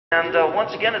And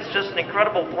once again, it's just an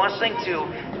incredible blessing to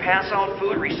pass out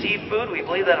food, receive food. We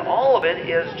believe that all of it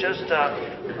is just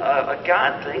a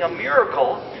God thing, a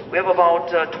miracle. We have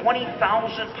about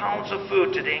 20,000 pounds of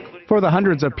food today, including... For the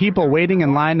hundreds of people waiting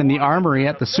in line in the Armory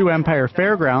at the Sioux Empire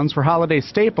Fairgrounds for holiday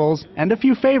staples and a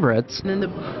few favorites. And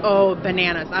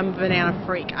bananas. I'm a banana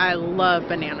freak. I love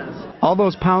bananas. All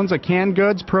those pounds of canned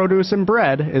goods, produce, and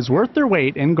bread is worth their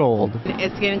weight in gold.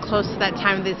 It's getting close to that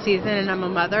time of the season, and I'm a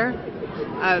mother.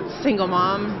 A single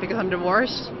mom because I'm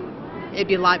divorced. It'd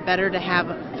be a lot better to have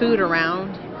food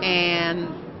around, and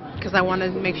because I want to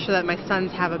make sure that my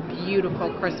sons have a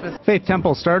beautiful Christmas. Faith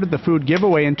Temple started the food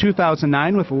giveaway in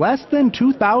 2009 with less than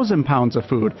 2,000 pounds of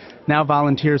food. Now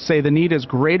volunteers say the need is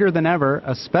greater than ever,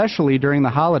 especially during the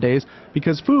holidays,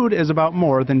 because food is about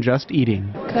more than just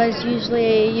eating. Because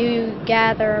usually you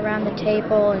gather around the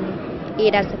table and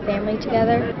eat as a family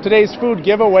together. Today's food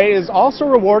giveaway is also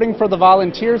rewarding for the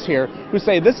volunteers here who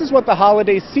say this is what the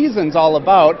holiday season's all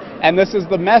about, and this is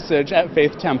the message at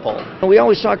Faith Temple. We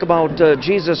always talk about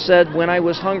Jesus said, "When I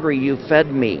was hungry, you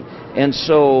fed me." And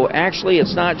so actually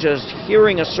it's not just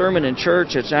hearing a sermon in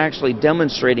church, it's actually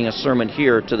demonstrating a sermon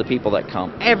here to the people that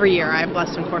come. Every year I'm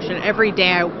blessed and fortunate. Every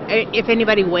day, if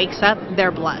anybody wakes up,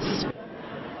 they're blessed.